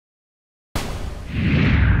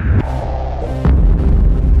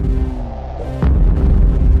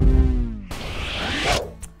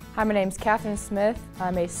Hi, my name's Katherine Smith.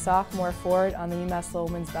 I'm a sophomore forward on the UMass Lowell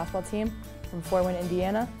women's basketball team from Fort Wayne,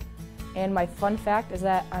 Indiana. And my fun fact is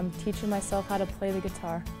that I'm teaching myself how to play the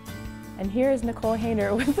guitar. And here is Nicole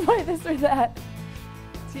Hayner with my this or that.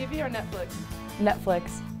 TV or Netflix?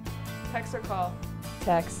 Netflix. Text or call?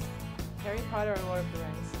 Text. Harry Potter or Lord of the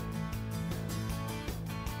Rings?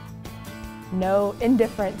 No,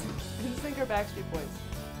 indifferent. NSYNC or Backstreet Boys?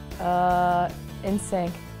 In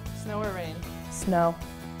sync. Snow or rain? Snow.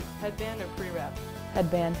 Headband or pre-wrap?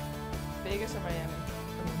 Headband. Vegas or Miami?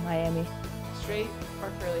 Miami. Straight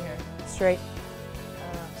or curly hair? Straight.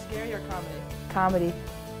 Scary or comedy? Comedy.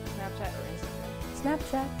 Snapchat or Instagram?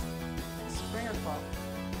 Snapchat. Spring or fall?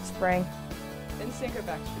 Spring. NSYNC or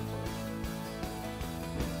Backstreet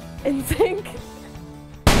Boys? In sync.